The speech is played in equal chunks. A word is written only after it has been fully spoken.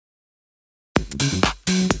Yo,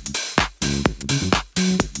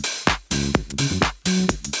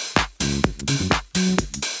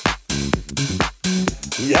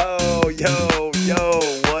 yo, yo,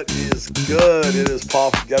 what is good? It is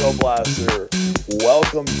Paul from Ghetto Blaster.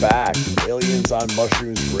 Welcome back to Aliens on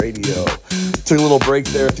Mushrooms Radio. Took a little break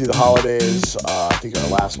there through the holidays. I think our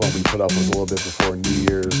last one we put up was a little bit before New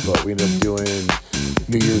Year's, but we ended up doing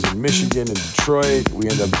New Year's in Michigan and Detroit. We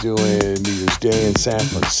ended up doing New Year's Day in San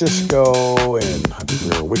Francisco, and I think we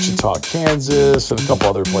were in Wichita, Kansas, and a couple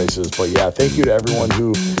other places. But yeah, thank you to everyone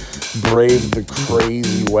who braved the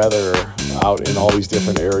crazy weather out in all these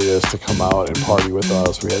different areas to come out and party with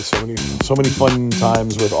us. We had so many fun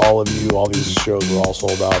times with all of you. All these shows were all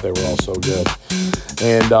sold out. They were all so good.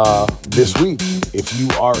 And this week, if you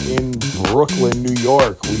are in Brooklyn, New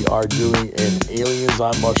York, we are doing an Aliens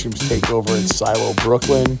on Mushrooms takeover in Silo,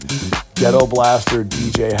 Brooklyn. Ghetto Blaster,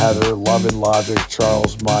 DJ Heather, Love and Logic,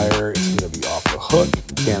 Charles Meyer. It's going to be off the hook.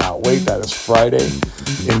 Cannot wait. That is Friday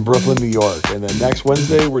in Brooklyn, New York. And then next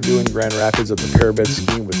Wednesday, we're doing Grand Rapids at the Parabet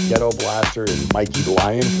Scheme with Ghetto Blaster and Mikey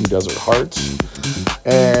Lion from Desert Hearts.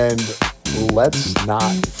 And let's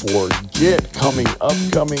not forget, coming up,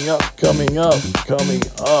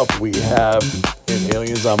 we have an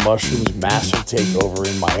Aliens on Mushrooms massive takeover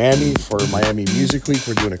in Miami for Miami Music Week.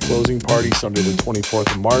 We're doing a closing party Sunday the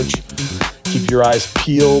 24th of March. Keep your eyes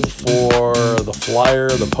peeled for the flyer,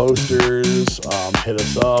 the posters. Hit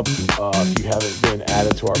us up. If you haven't been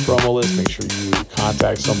added to our promo list, make sure you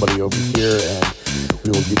contact somebody over here and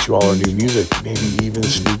we will get you all our new music. Maybe even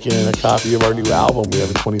sneak in a copy of our new album. We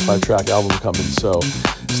have a 25-track album coming, so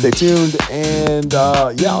stay tuned. And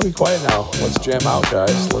yeah, I'll be quiet now. Let's jam out,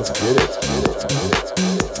 guys. Let's get it.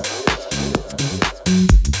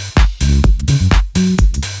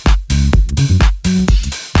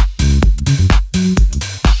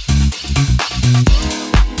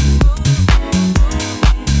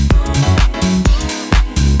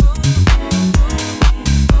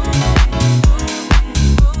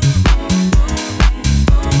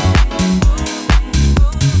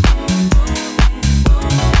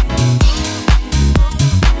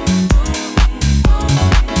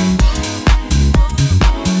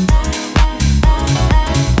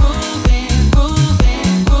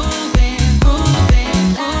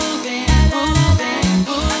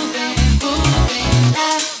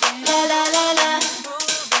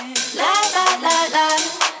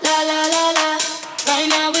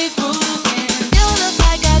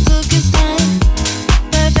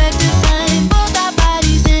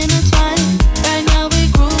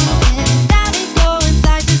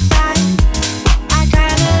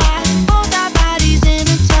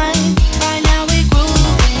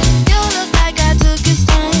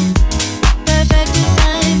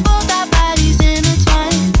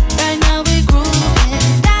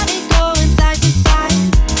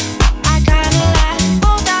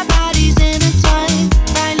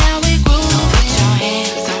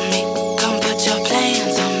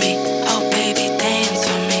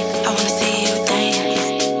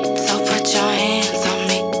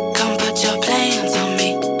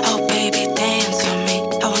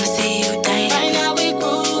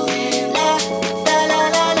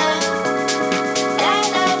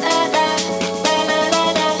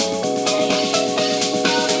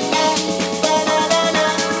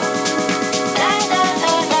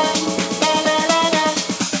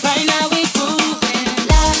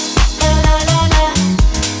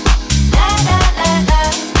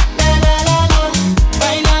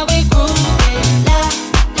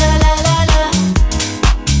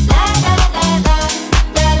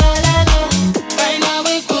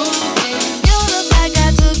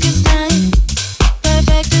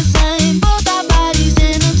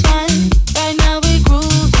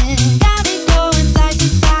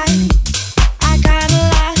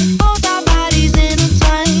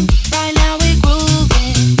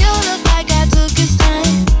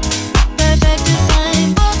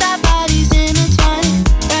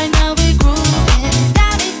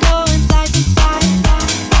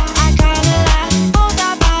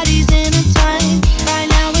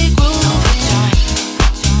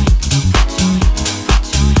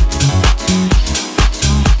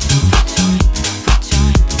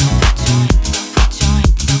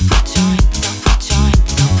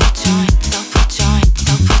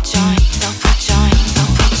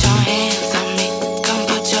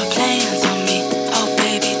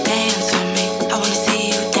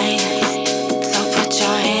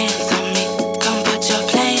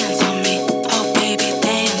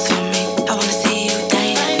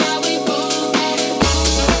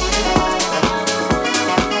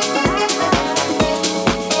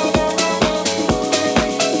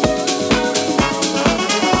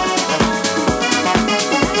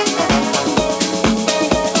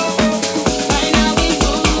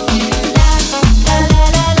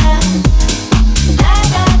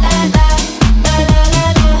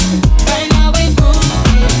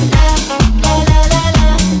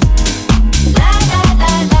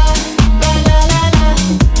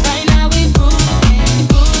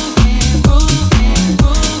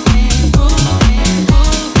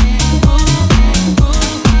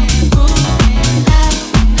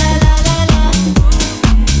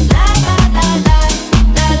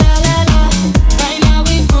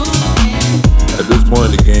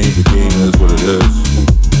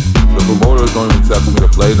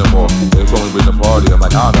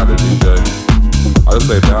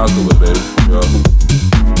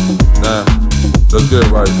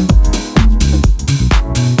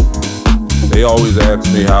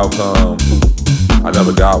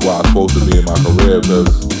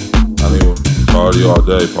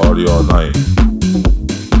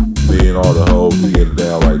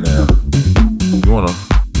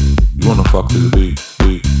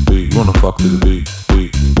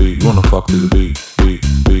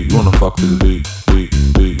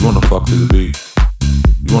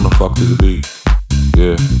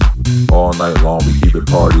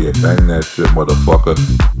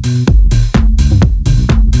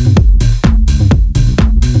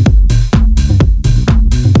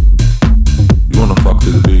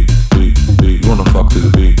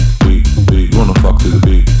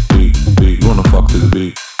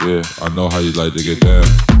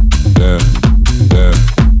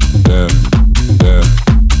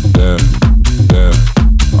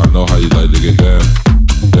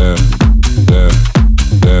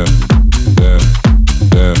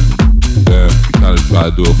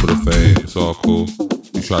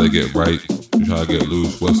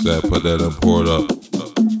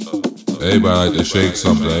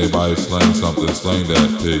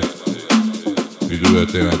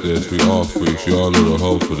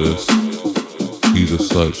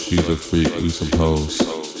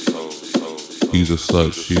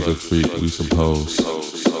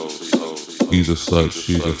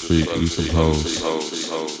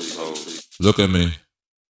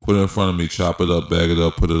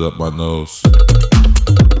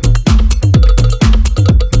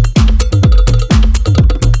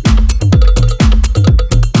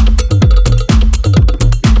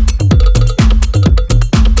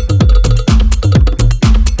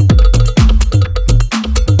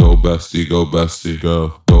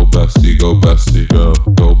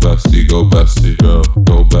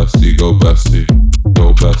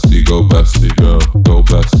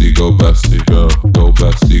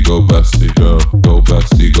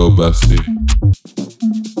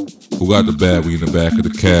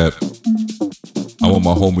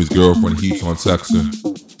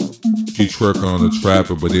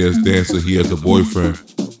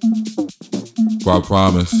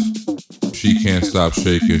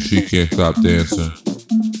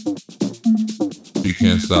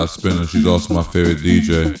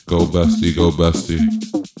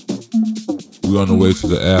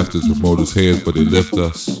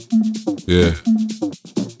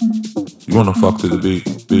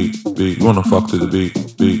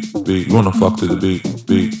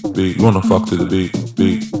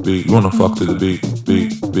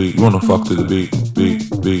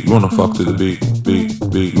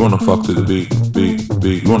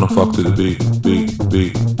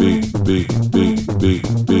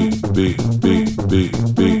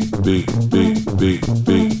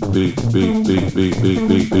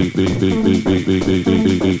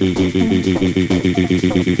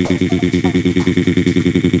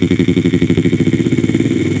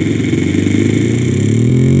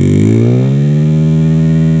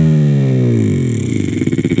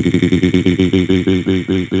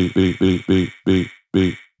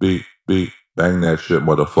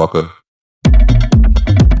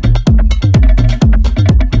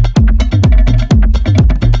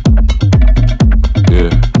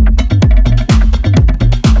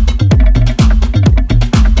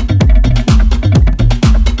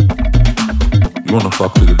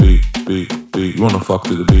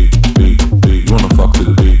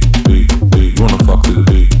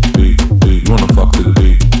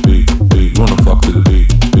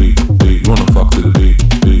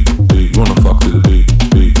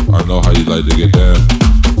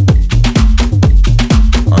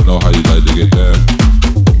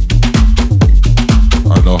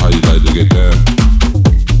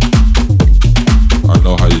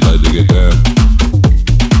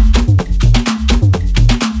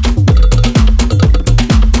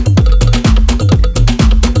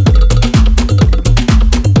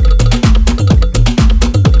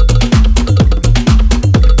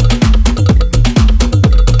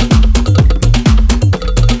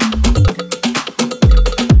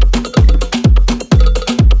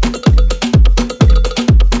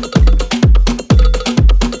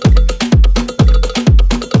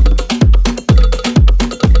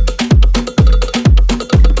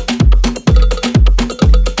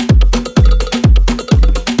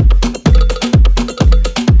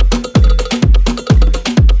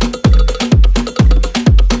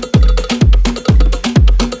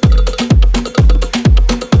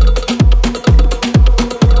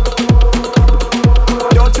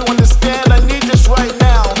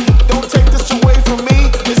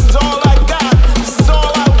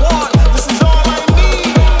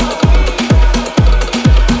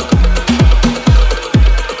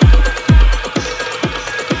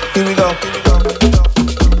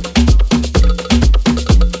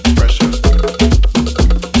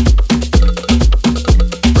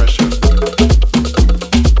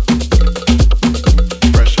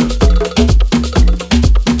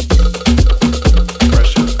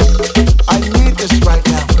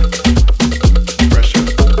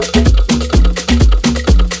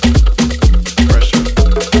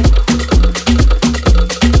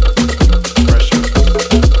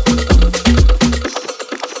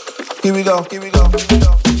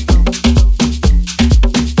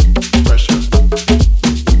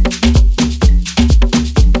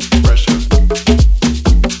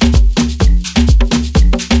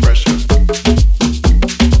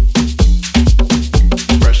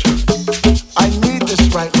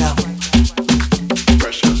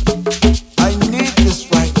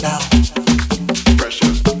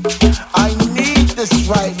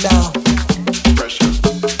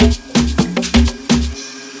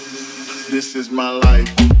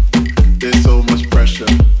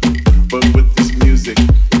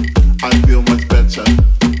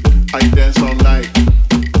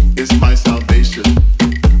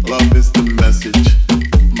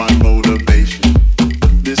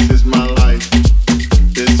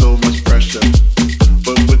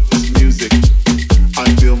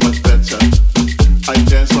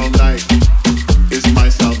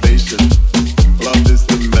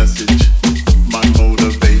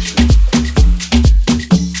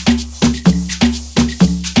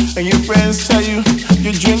 and your friends tell you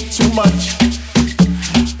you drink too much,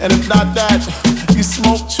 and if not that, you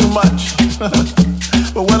smoke too much.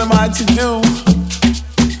 But what am I to do?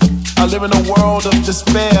 I live in a world of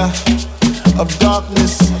despair, of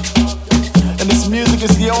darkness, and this music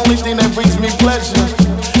is the only thing that brings me pleasure,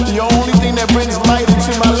 the only thing that brings light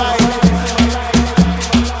into my life.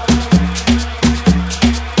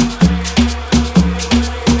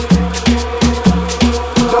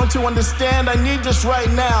 Don't you understand? I need this right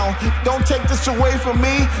now. Don't take this away from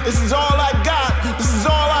me. This is all I got. This is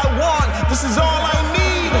all I want. This is all I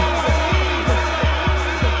need.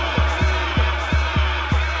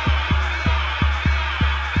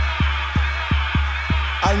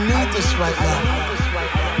 I need this right now.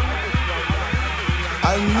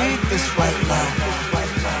 I need this right now.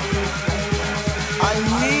 I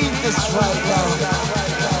need this right now.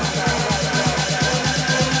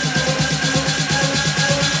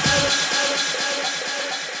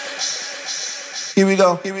 Here we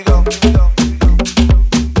go, here we go, here we go.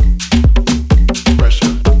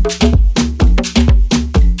 Pressure.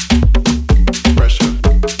 Pressure.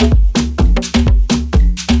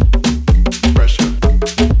 Pressure.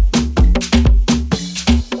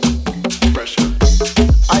 Pressure.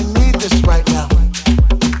 I need this right now.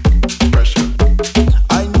 Pressure.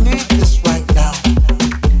 I need this right now.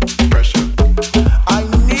 Pressure. I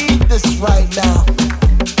need this right now.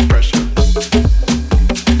 Pressure.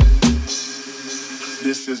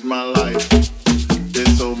 This is my life.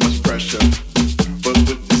 There's so much pressure, but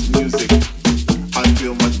with this music, I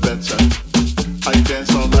feel much better. I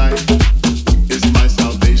dance all night. It's my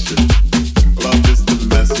salvation. Love is the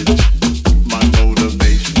message, my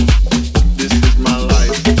motivation. This is my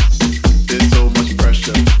life. There's so much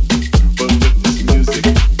pressure, but with this music,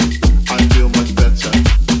 I feel much better.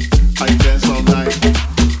 I dance all night.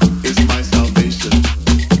 It's my salvation.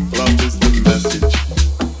 Love is the message,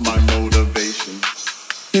 my motivation.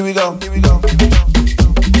 Here we go, here we go.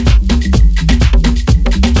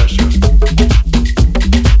 Pressure.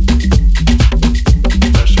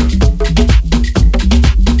 Pressure. Pressure.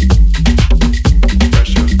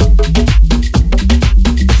 Pressure.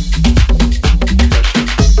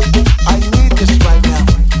 I need this right now.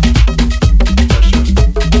 Pressure.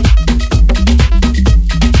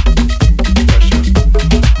 Pressure.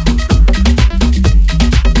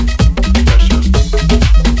 Pressure.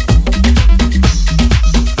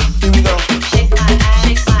 Here we go. Shake my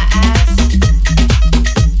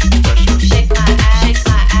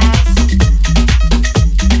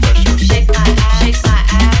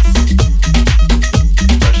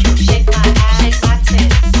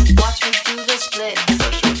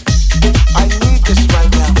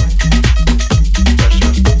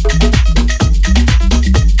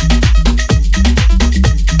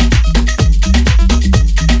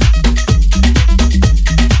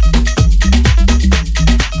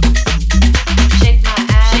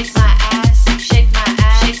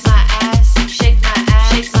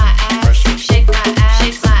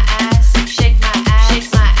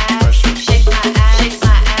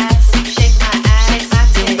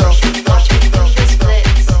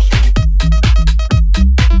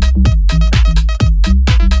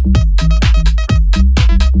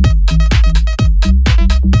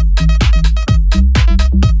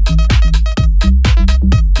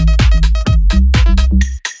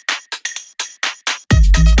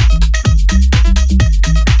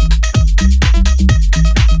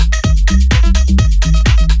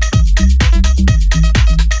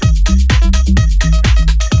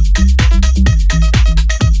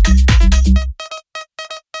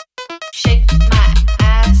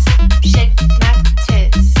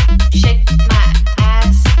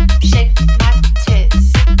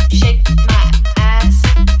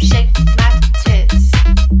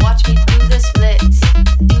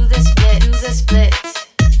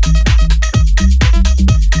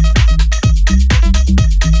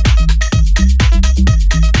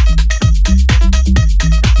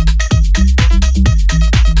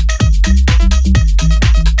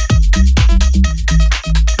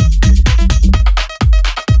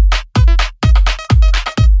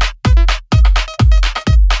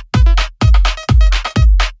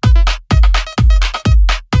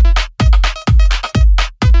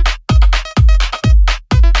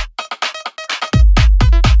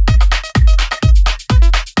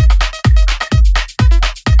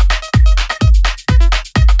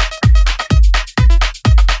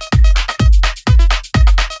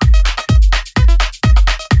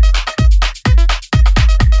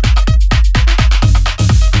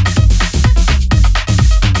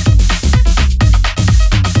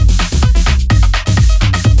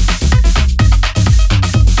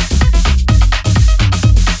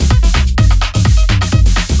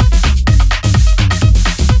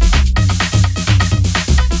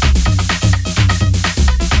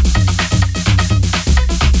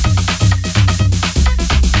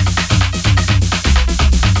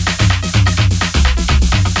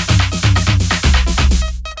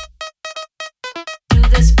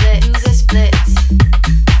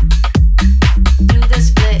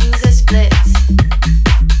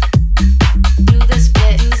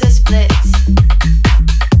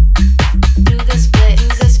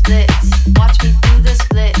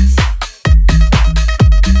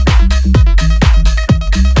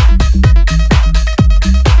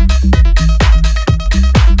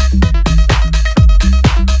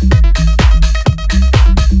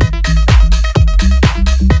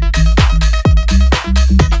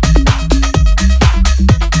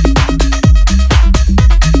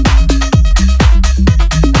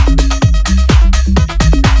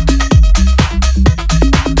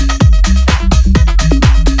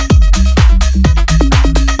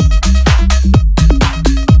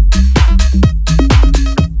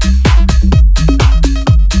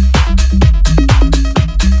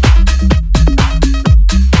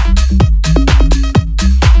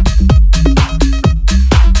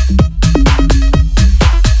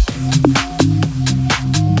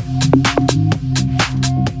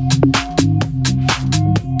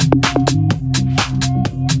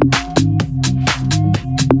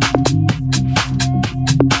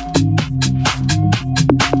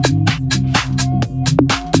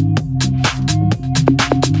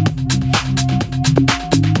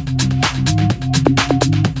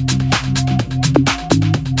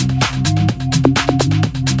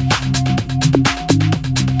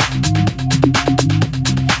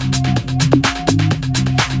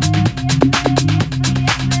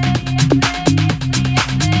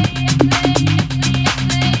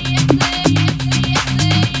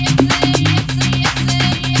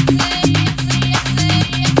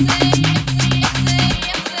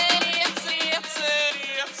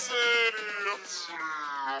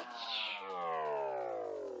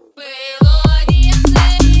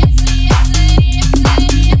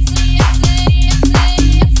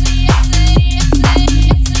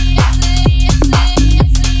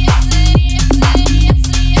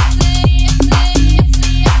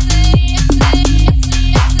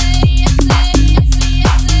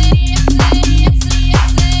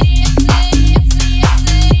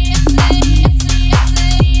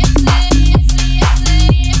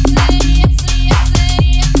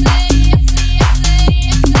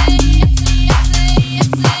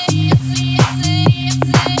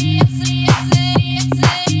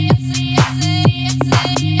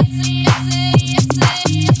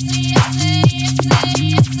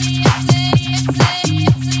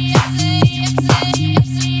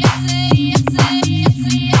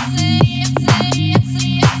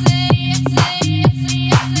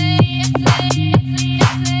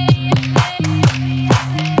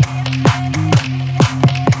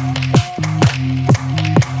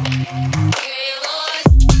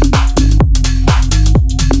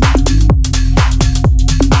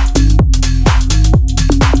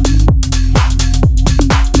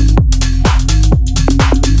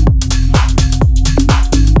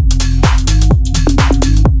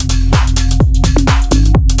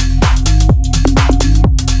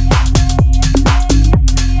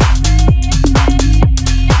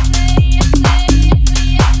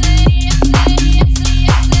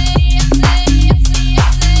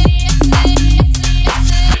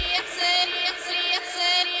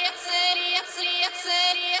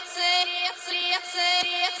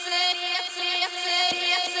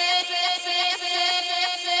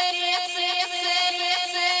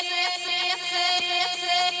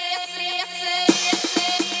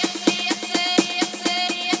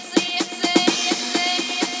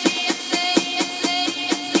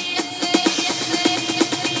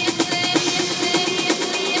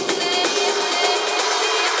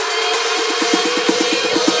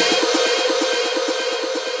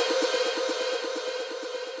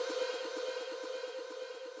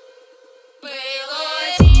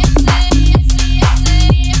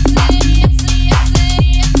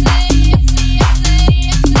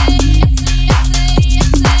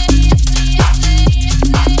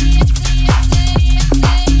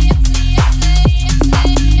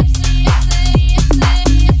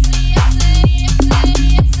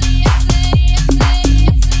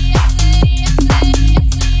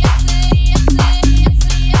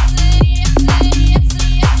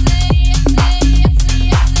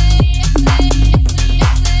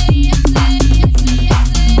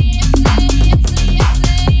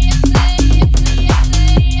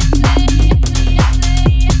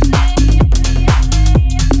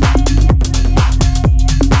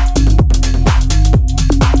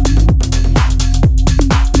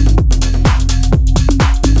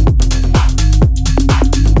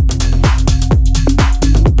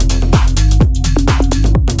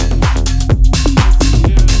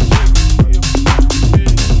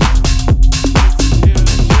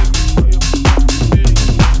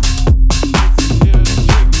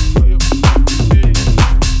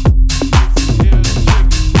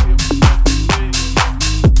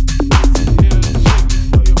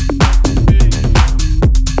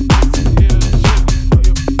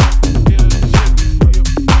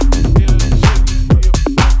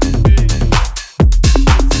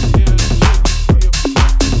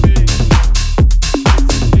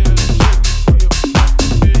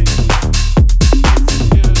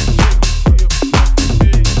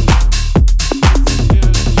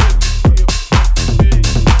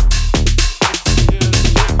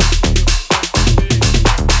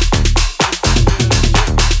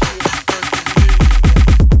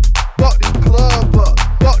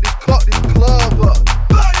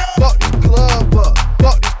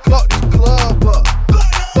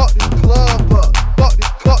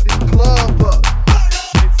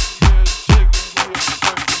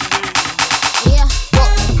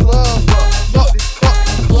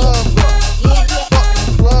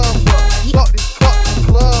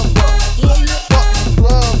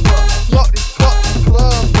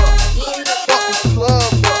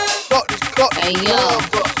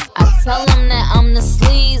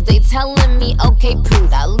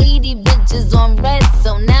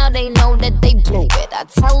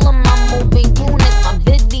tell them I'm moving units. My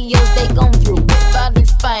videos, they gon' view.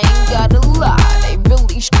 Spotify ain't got a lie, they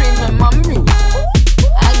really streaming my music.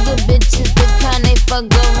 I get bitches the kind they fuck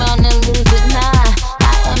around and lose it. Nah,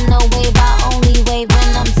 I am no wave, I only wave when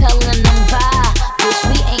I'm telling them bye. Bitch,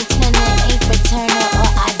 we ain't tenant, ain't fraternal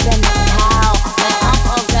or identical. When I'm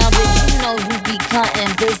around, bitch, you know you become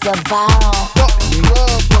invisible. Fuck this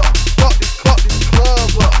club up, fuck this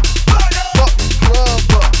club up. Fuck this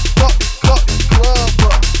club up, fuck this club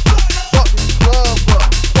up. Fuck this club up,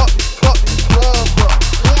 fuck this club up. Fuck this club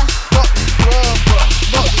up,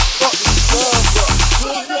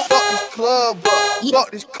 fuck this club up.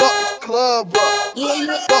 Fuck this club up, fuck this club up.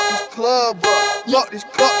 Fuck this club up, fuck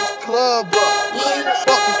this club up.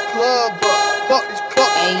 Fuck this club up, fuck this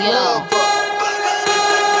club up.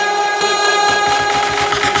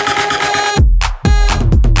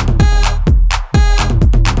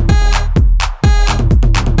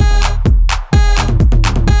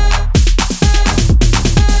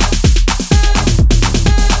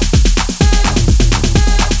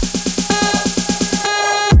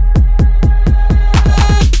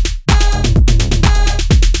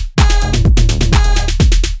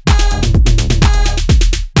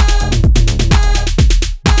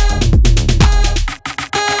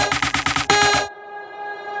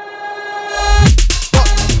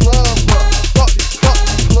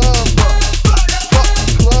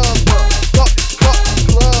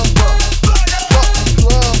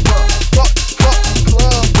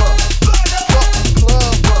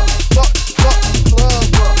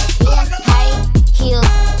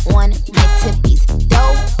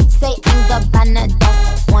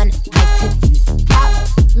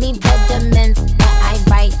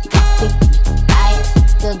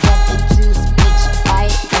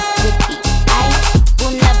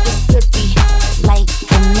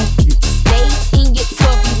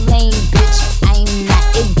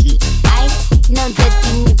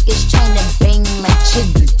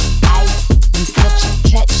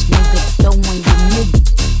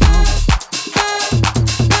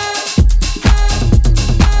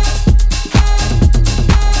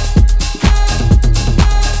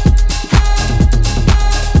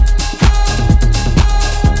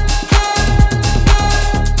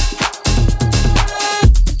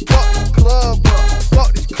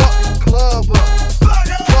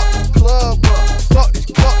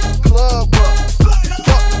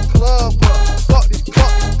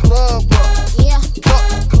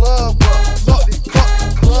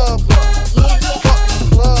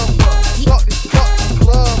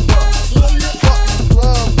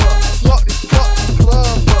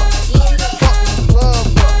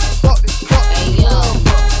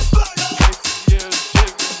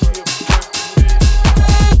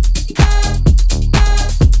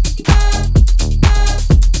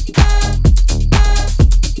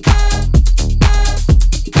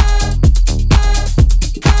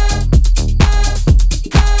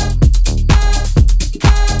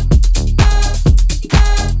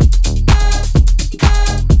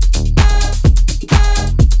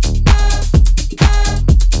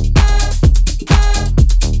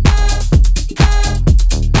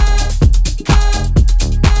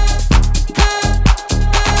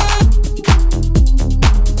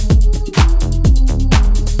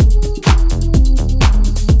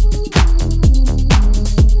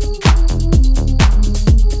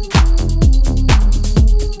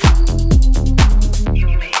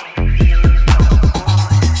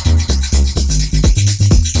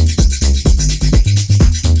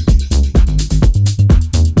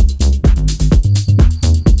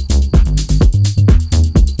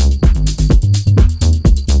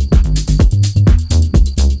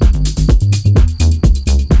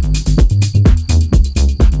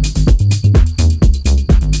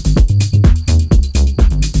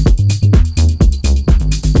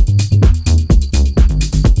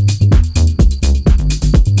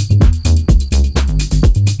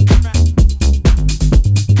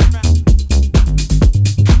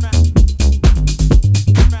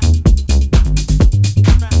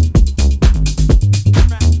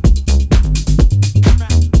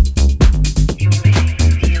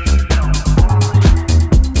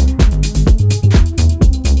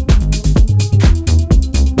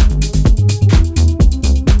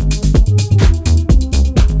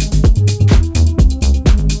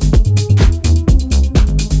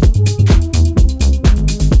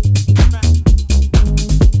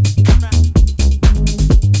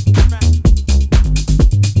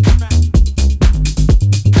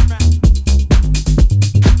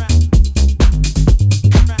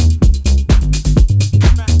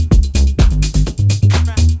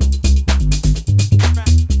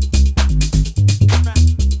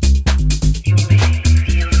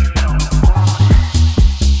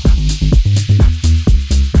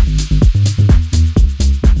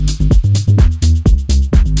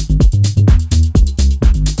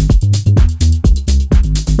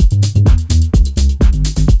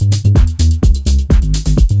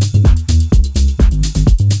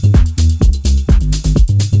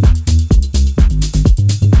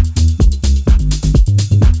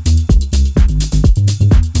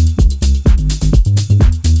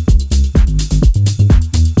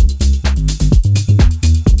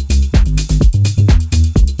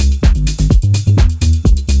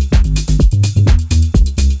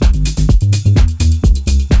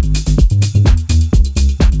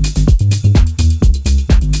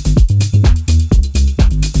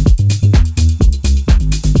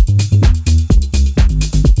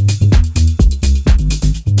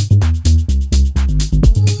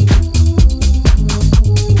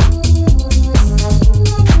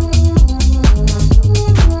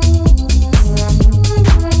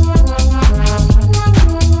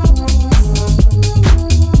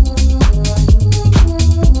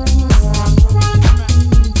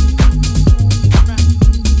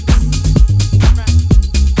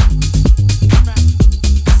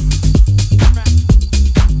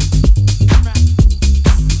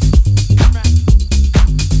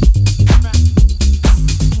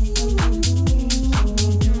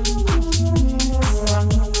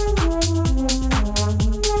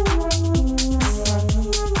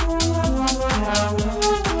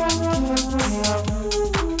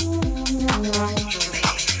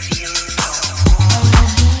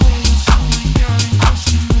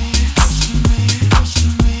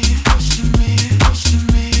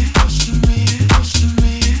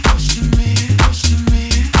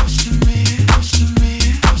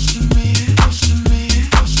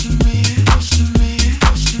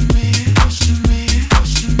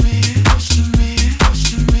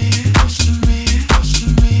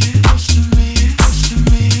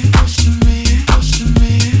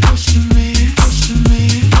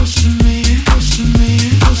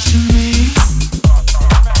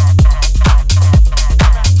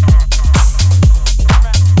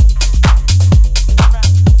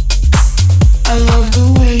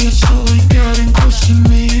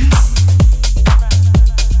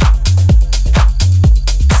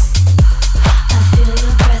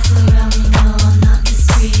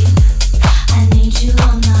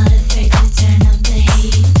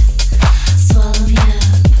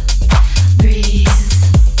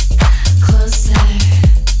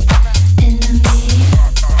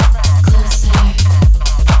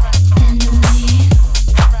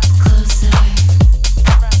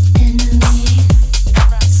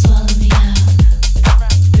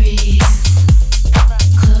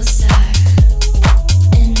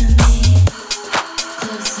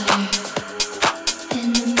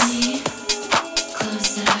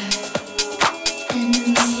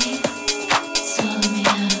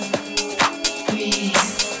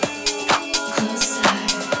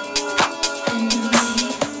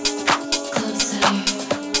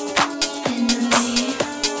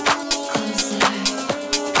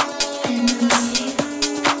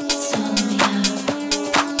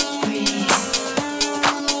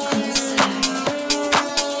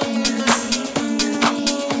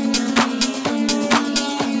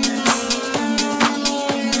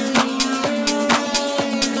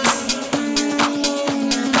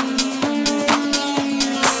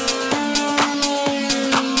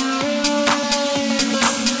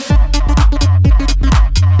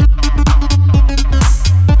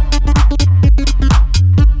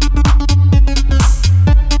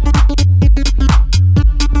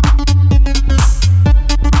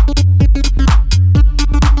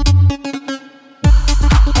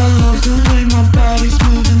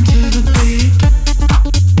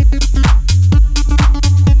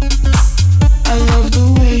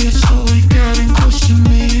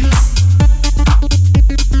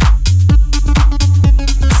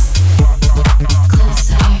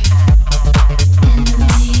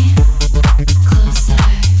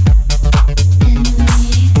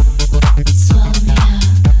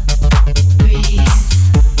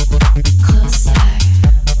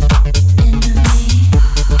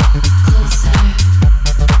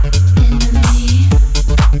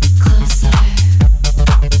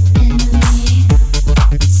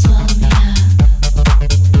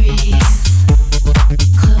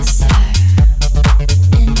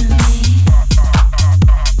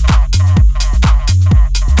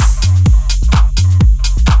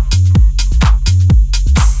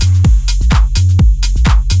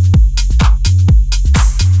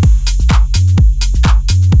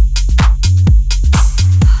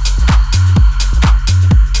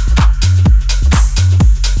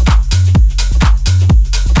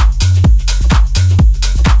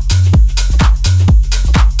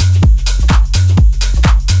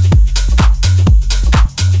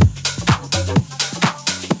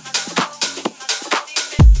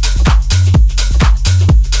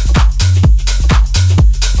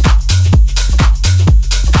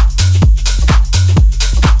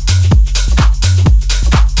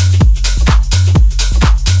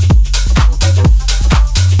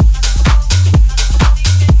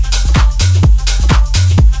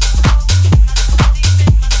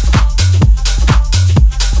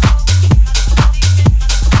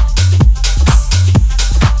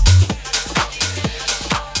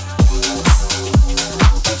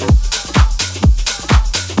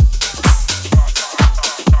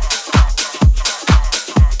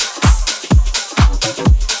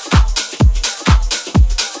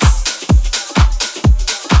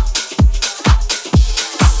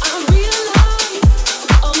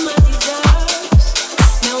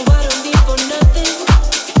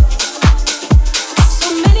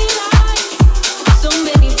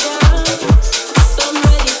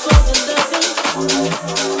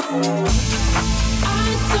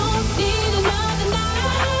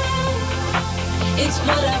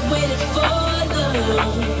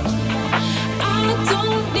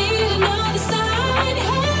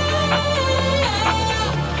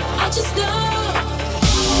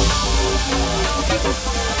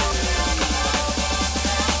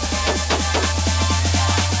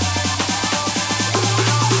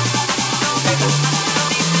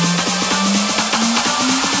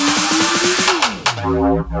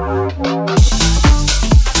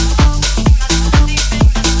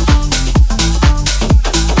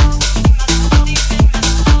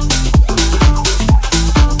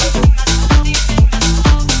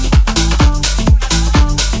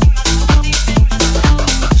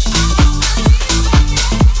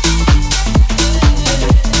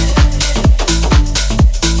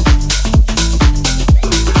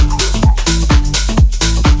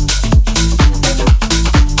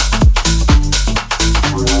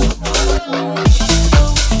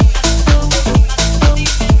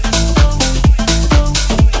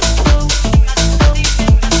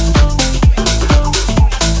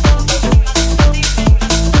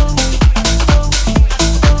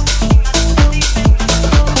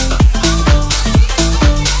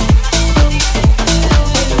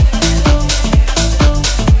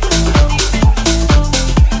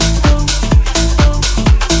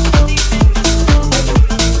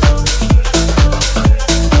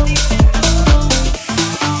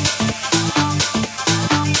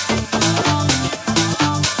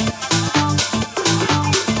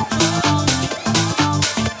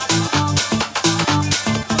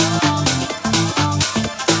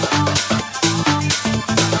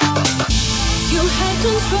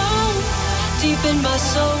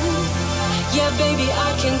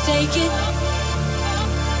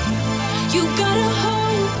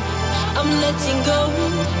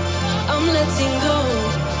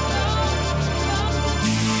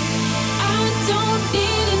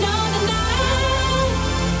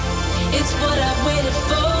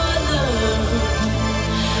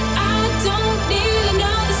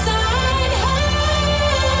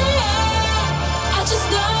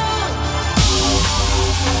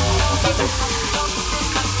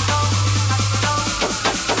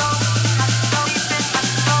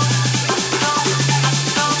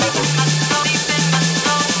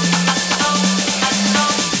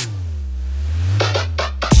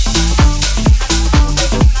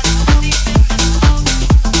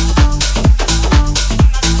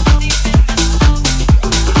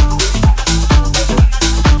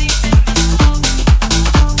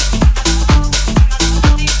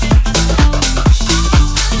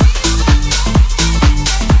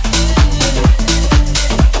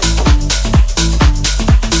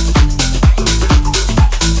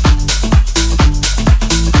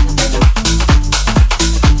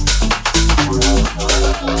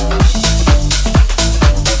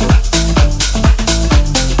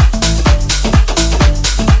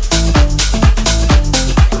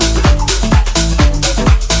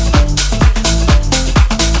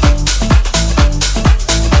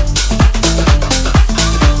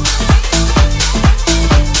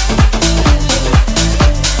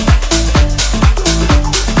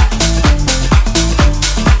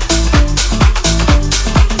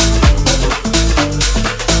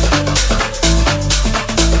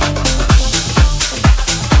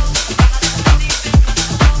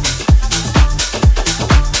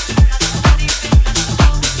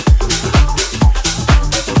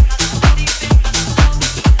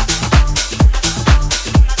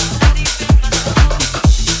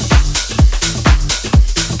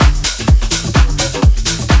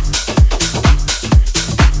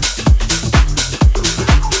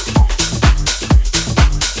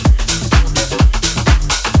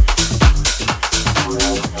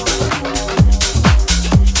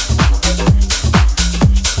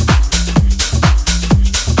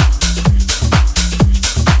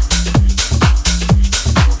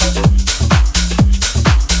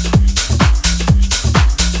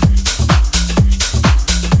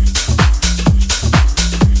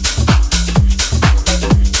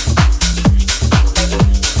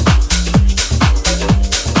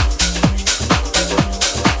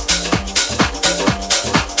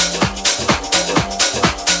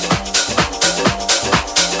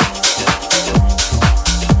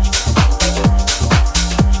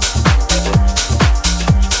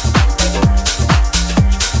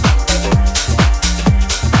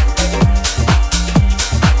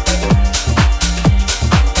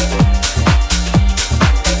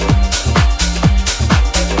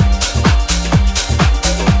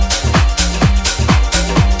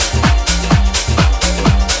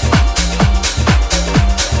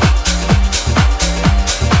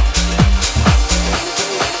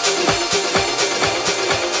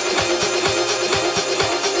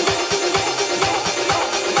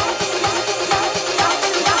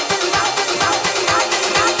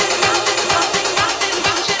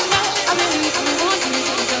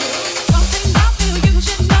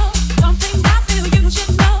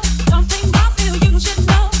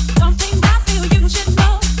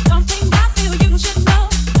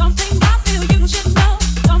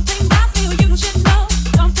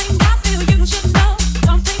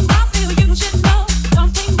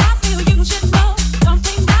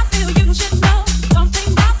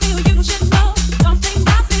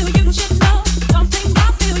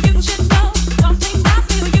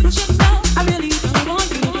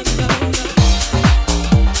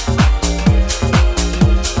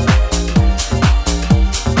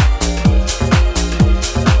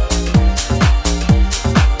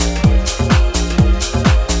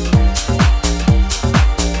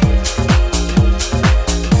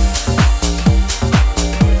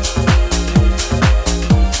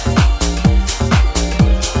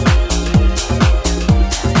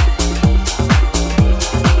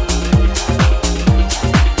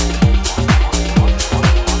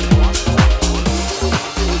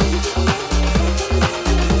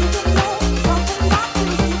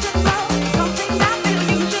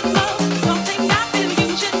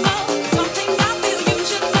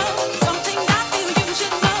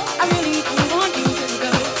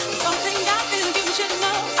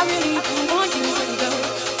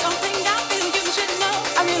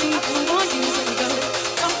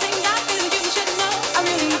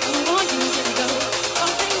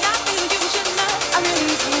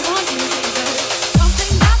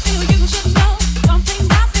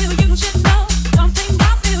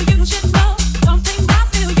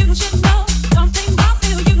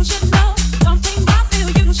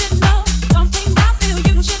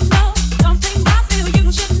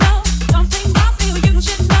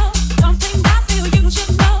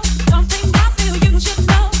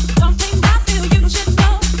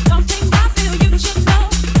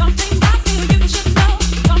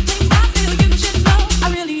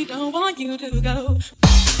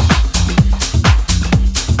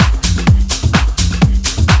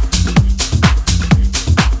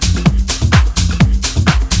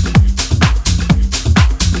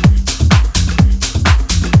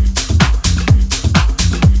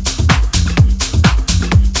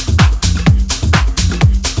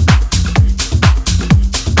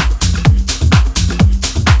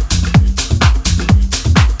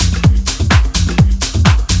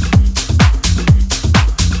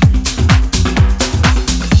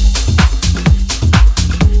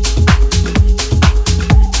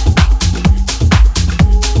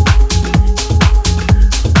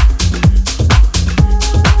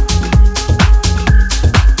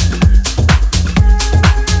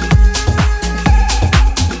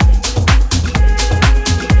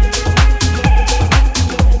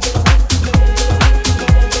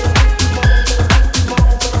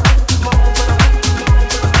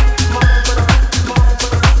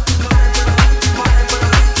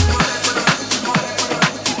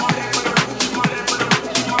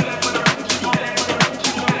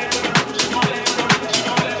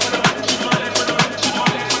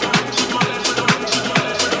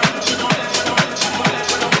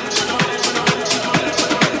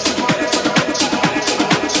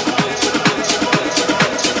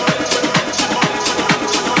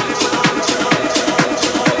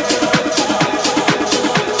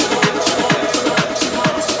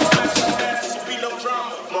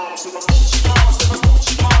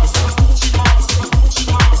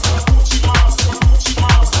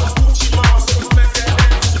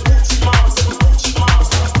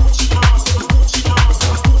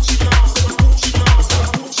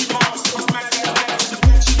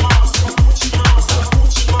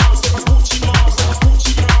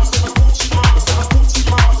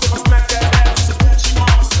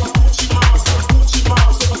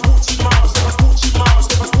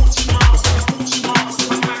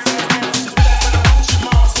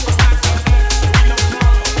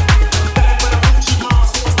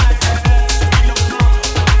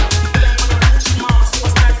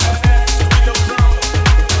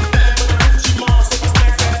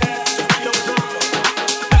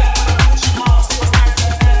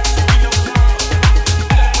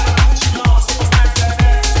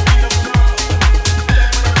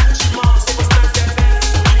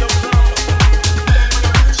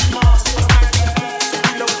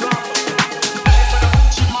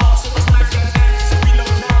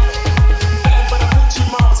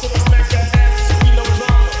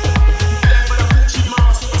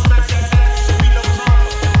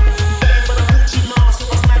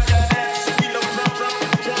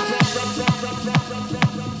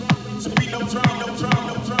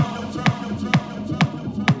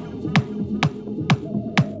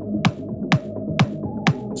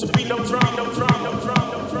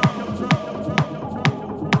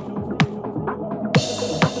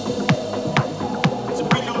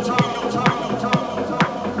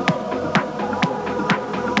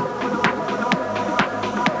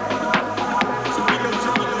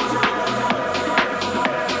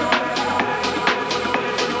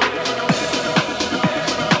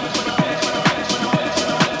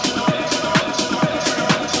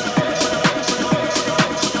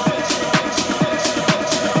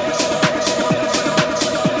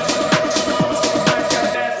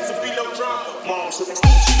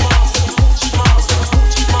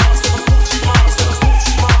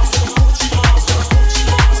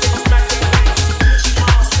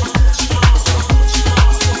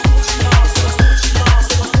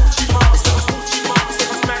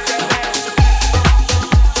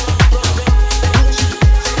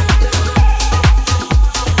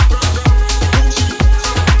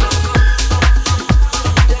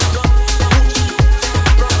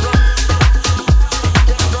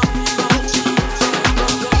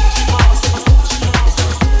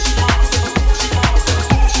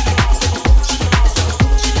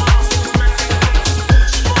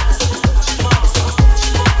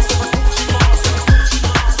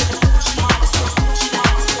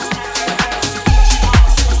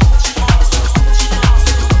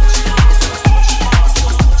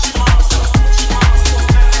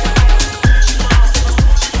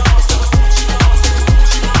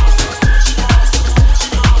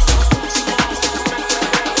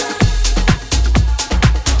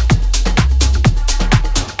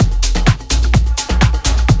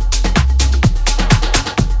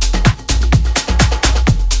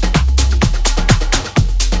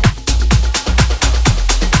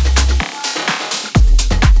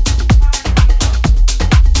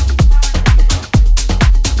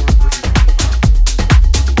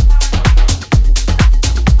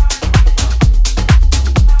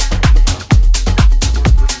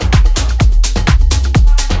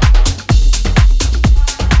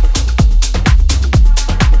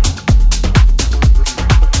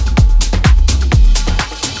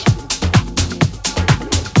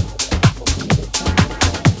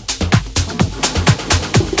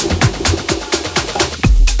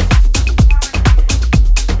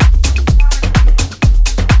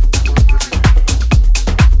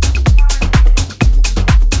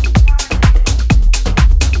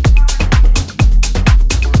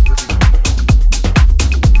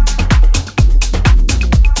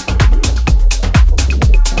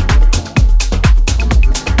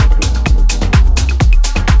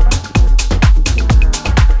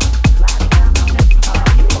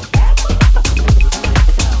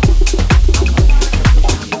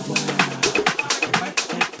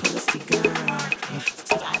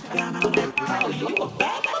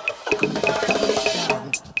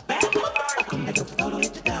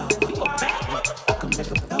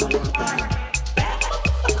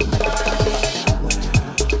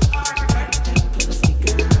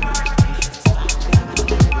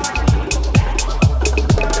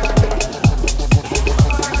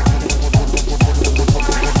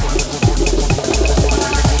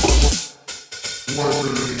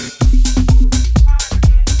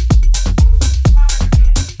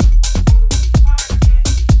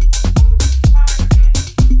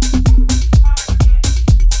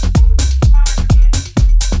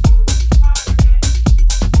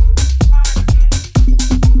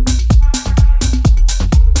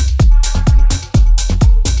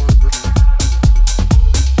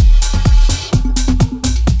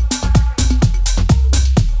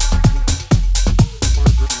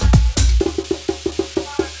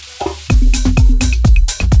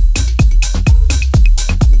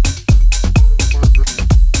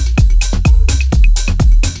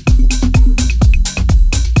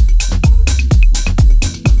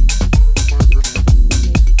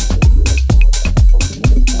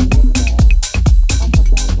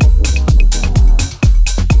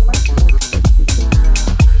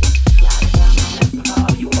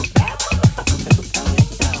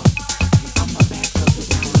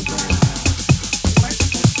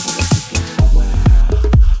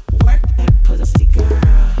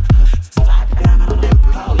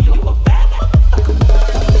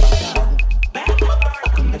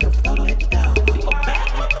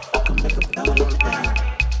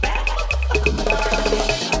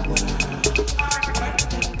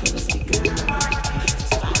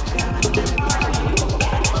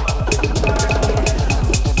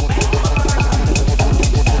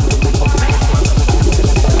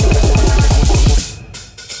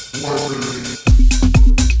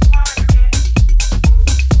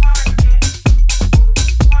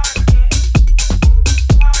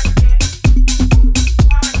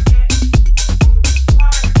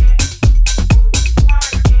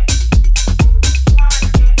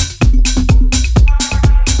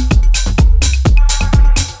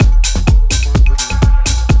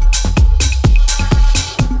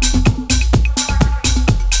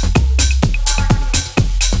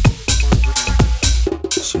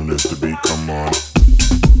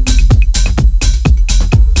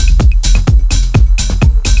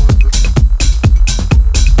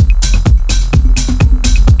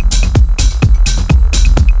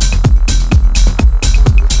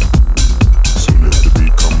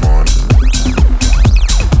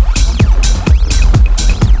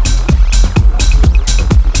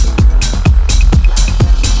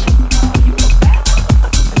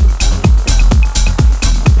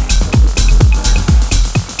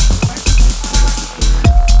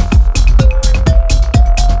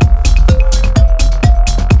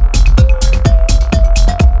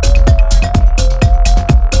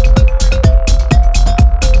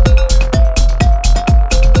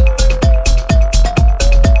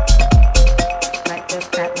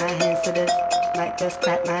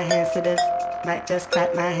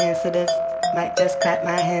 hands to this. Might just clap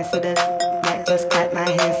my hands to this. Might just clap my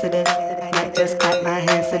hands to this. Might just clap my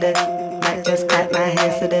hands to this. Might just clap my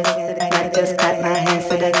hands to this. Might just clap my hands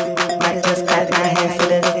to this. Might just clap my hands to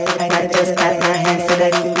this. Might just clap my hands to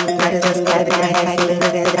this. Might just clap my hands to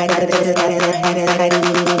this. Might just clap my hands to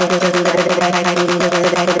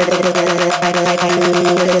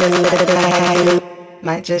this.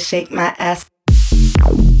 Might just shake my ass.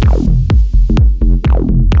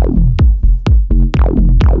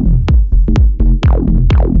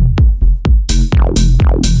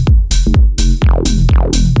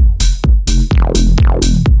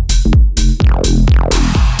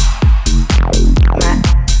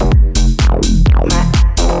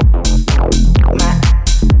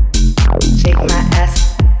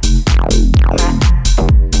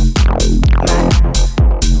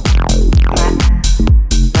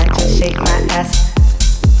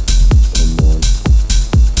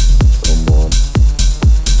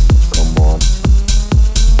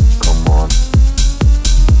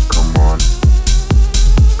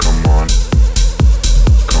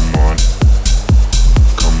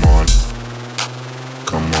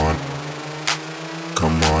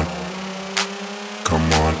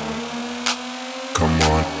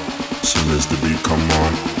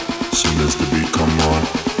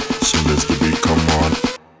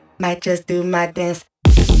 Might just do my dance.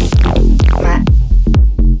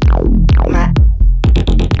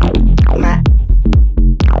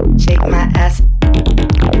 Shake my ass.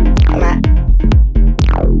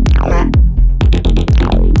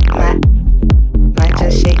 Might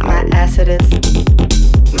just shake my ass to this.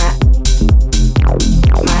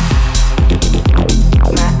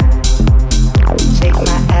 Shake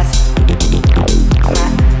my ass.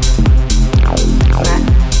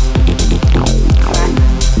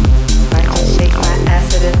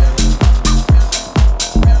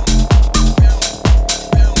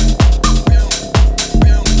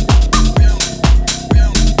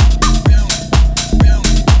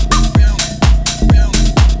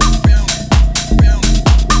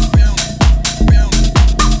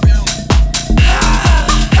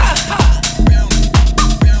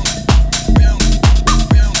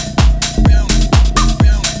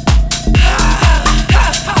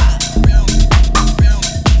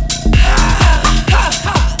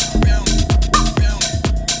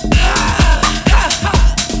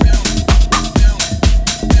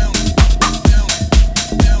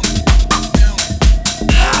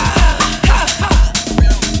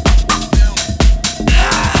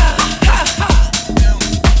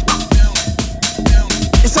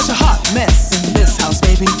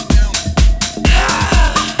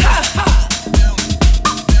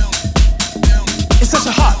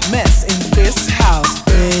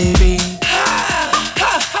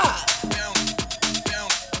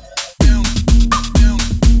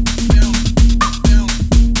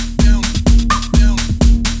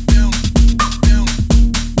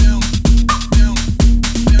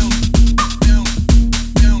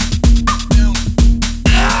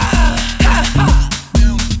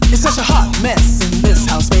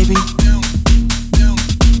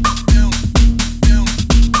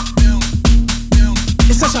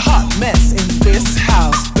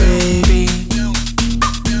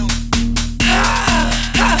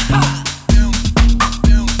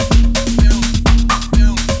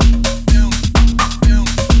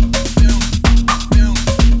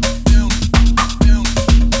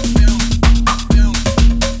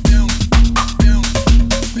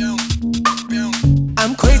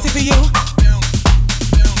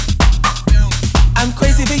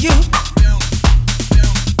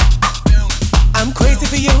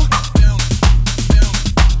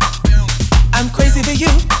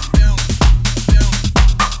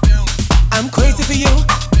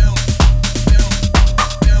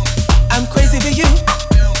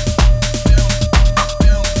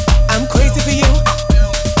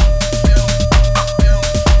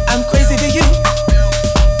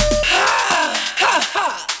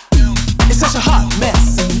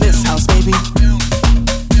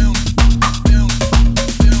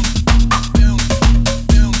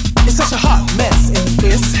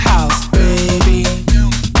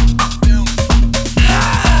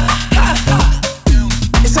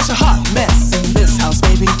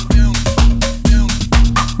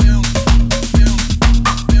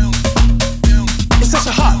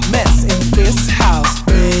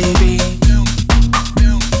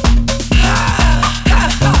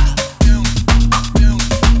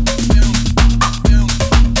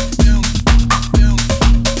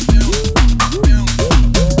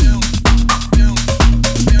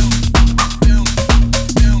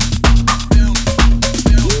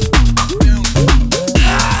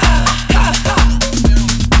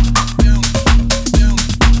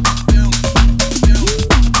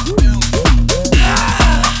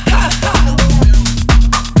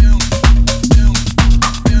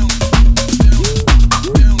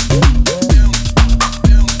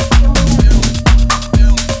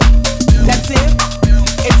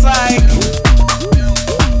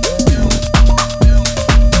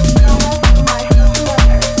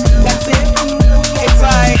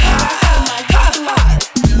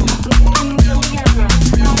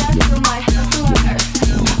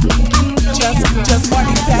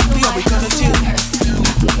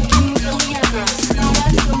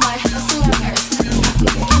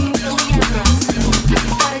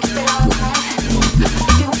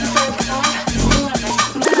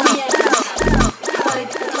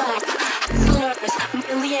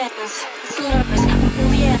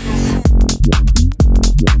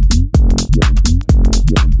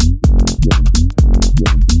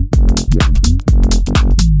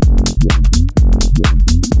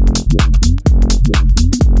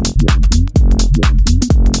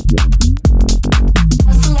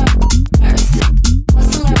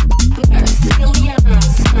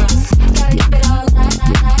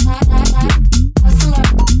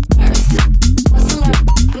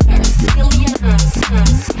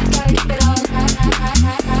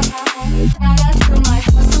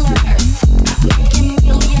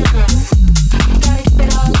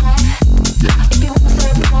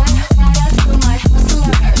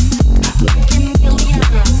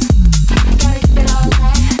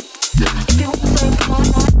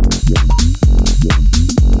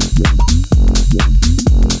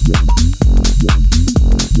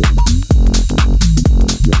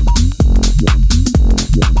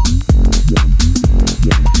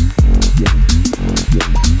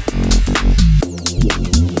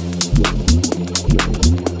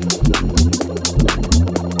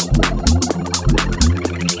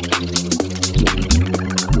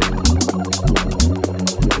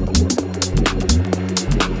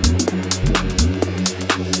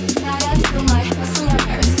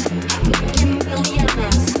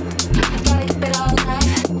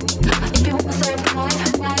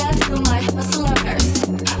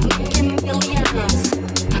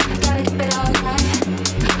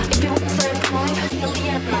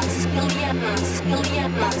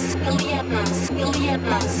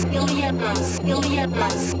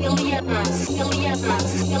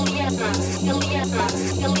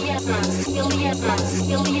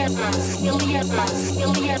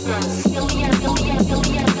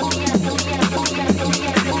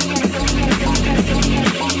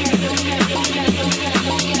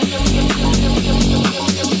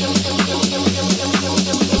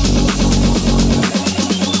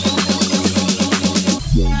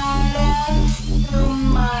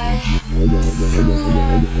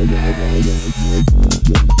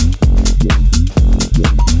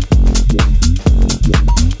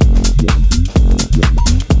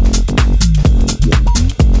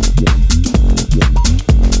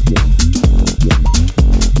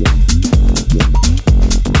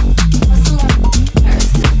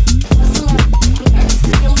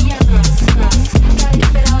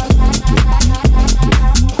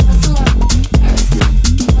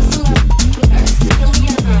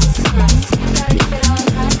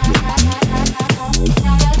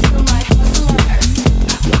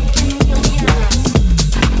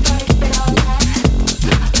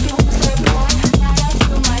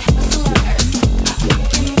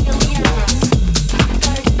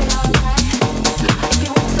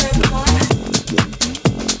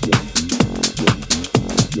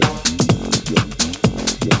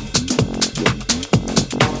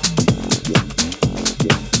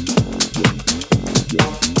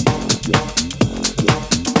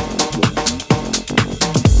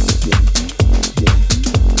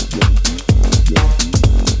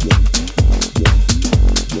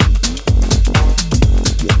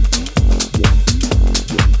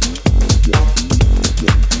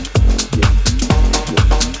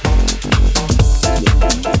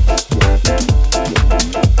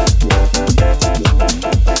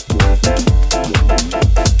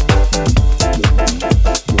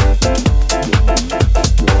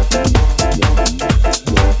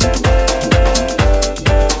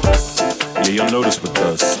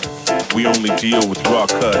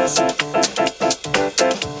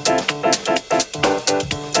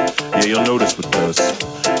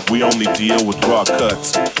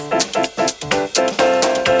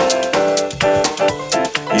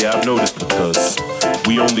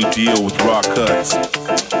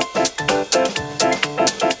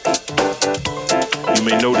 You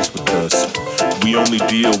may notice with us, we only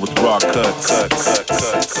deal with raw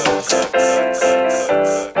cuts.